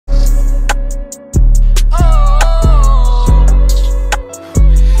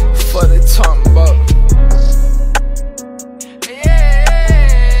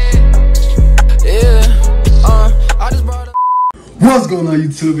on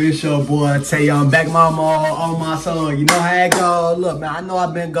YouTube? It's your boy. I tell you, I'm back mama on my song. You know how it go. Look, man, I know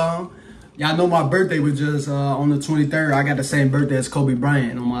I've been gone. Y'all know my birthday was just on the 23rd. I got the same birthday as Kobe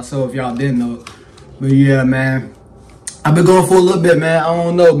Bryant on my soul, if y'all didn't know. But yeah, man, I've been going for a little bit, man. I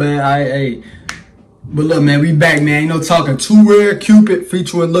don't know, man. But look, man, we back, man. You know, talking Too Rare, Q-Pid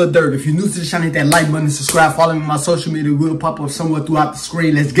featuring Lil Durk. If you're new to the channel, hit that like button, subscribe, follow me on my social media. It will pop up somewhere throughout the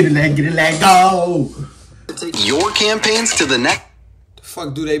screen. Let's get it, let's go. Take your campaigns to the next. The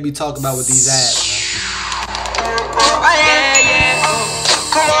fuck do they be talking about with these ads?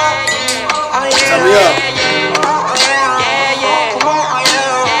 Turn me up.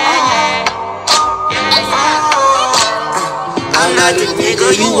 I'm not the nigga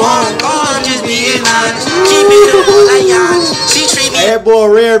you want. I'm just being honest. Keep it up like honest. She treat me. Hey, that boy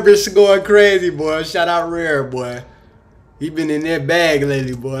Rare bitch going crazy, boy. Shout out Rare, boy. He been in that bag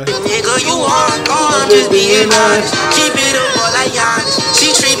lately, boy. The nigga you want. I'm just being honest. Keep it up like honest.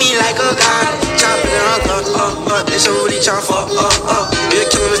 She treat me like a god. Chop it up, It's a really chop for you're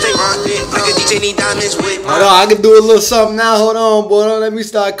killing stay right there. I can DJ need diamonds with my. Hold on, I can do a little something now. Hold on, boy. Let me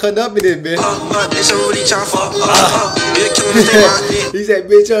start cutting up in this bitch. It's a really chop for you're killing stay right there. He said,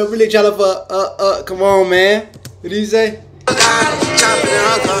 bitch, I'm really trying to come on, man. What did he say?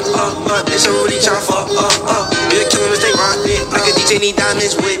 It's a really chop for you're killing stay right there. I can DJ need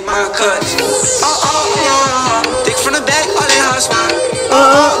diamonds with my cuts. Dick from the back, all that hot spot.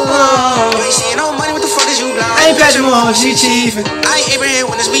 You ain't seeing no money, what the fuck is you blind? I ain't Patrick Mahomes, she chiefin'. I ain't Abraham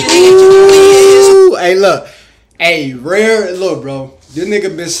when it's we leave. Hey, look. Hey, Rare, look, bro. This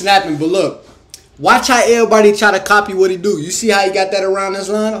nigga been snapping, but look. Watch how everybody try to copy what he do. You see how he got that around his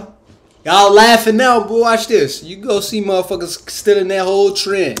line? Y'all laughing now, but watch this. You go see motherfuckers still in that whole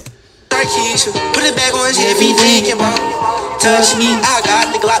trend. Put it back on his head, be thinking about touch me. I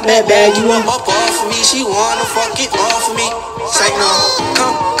got the Glock that bag you up off of me. She wanna fuck it off of me. Say no,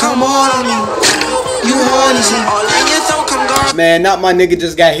 come on me. You horny, see all in your throat, come gone. Man, not my nigga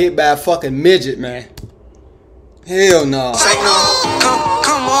just got hit by a fucking midget, man. Hell no. Say no,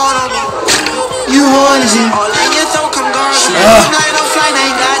 come on me. You horny, see all in your throat, come gone. Night on flight,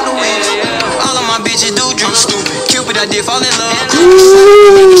 ain't got no wings. All of my bitches do drink stupid. Cupid, I did fall in love.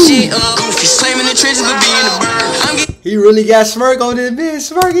 Shit goofy, claiming the trenches but being a bird. He really got smirk on this bitch.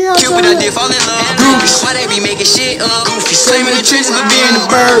 Smirky out. Cupid, I did fall in love. Goofies, why they be making shit goofy, claiming the trenches but being a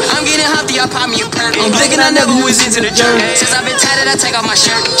bird. I'm getting humpty, I pop me a perk. I'm thinking I never was into the dirt. Since I've been tatted, I take off my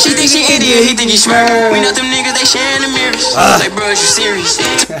shirt. She think she Indian, he think he smirk. We not them niggas, they sharing the mirrors. Like, bro, is you serious?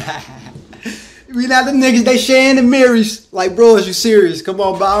 We not the niggas, they sharing the mirrors. Like, bro, is you serious? Come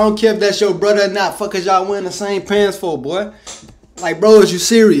on, bro. I don't care if that's your brother or not. Fuck is y'all wearing the same pants for, boy? Like, bro, is you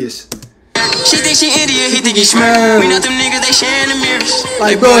serious? She think she Indian, he think he smirk. We not them niggas, they sharing the mirrors.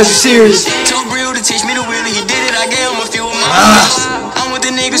 Like, bro, is you serious? Told Brill to teach me the wheelie, he did it, I gave him a few of my I'm with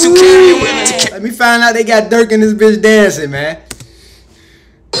the niggas who carry it willing to carry. Let me find out they got Durk and this bitch dancing, man.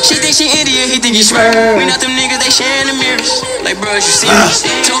 She think she Indian, he think he smirk. We not them niggas, they sharing the mirrors. Like, bro, is you serious?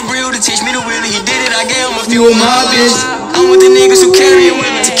 Told Brill to teach me the wheelie, he did it, I gave him a few of my bitch. I'm with the niggas who carry it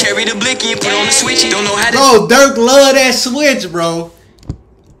willing to carry the blicky and put on the switch. He don't know how to. Bro, Durk love that switch, bro.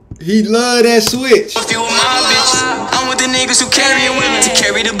 He love that switch. A few of my bitches. I'm with the niggas who carry it willing to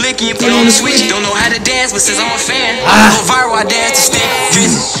carry the blicky and put on the switch. Don't know how to dance, but since I'm a fan, I go viral, I dance to stick.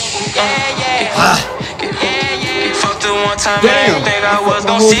 Fucked her one time, I didn't think I was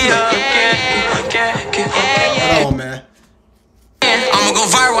gonna see her again. Hold on, man. I'ma go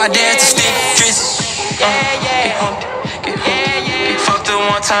viral, I dance to stick. Fucked her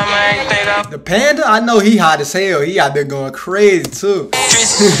one time, I ain't think I. The panda, I know he hot as hell. He out there going crazy too.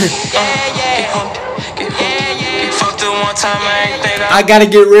 I gotta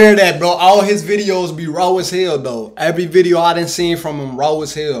get rid of that, bro. All his videos be raw as hell, though. Every video I done seen from him, raw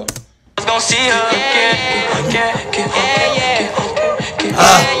as hell. Gonna see her again.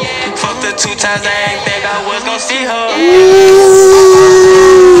 Fucked her 2 times, I ain't think I was gonna see her.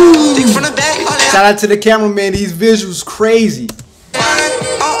 Dick from the back. Shout out to the cameraman. These visuals crazy.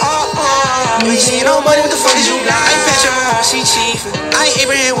 You ain't seeing no money, what the fuck is you blind? I ain't Patrick Mahomes, she chiefin'. I ain't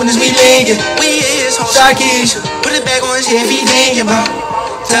Abraham when it's we linkin'. We is whole Sharkies. Put it back on his head, he thinking about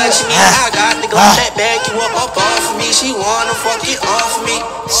touch me. I got the Glock that bag you up off of me. She wanna fuck it off of me.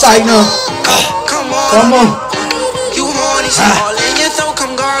 Sight no. Come on. You horny, see all in your throat,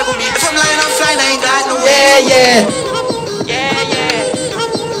 come gargle me. If I'm lying on flight, I ain't got no way. Yeah.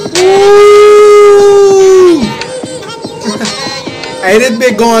 Hey, this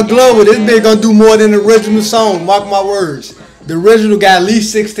bitch going global. This bitch gonna do more than the original song. Mark my words. The original got at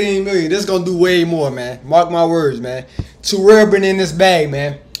least 16 million. This gonna do way more, man. Mark my words, man. Too Rare been in this bag,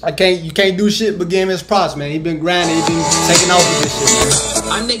 man. You can't do shit but give him his props, man. He been grinding, he been taking off with this shit,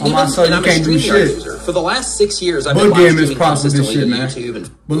 man. I'm Nick On my soul, you can't do shit. user. For the last 6 years, I've But been give him live his props with this shit, man. YouTube.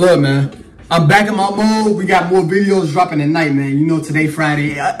 But look, man, I'm back in my mode. We got more videos dropping tonight, man. You know, today,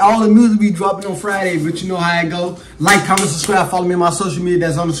 Friday. All the music be dropping on Friday, but you know how it go. Like, comment, subscribe, follow me on my social media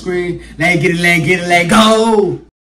that's on the screen. Let's get it, let's go.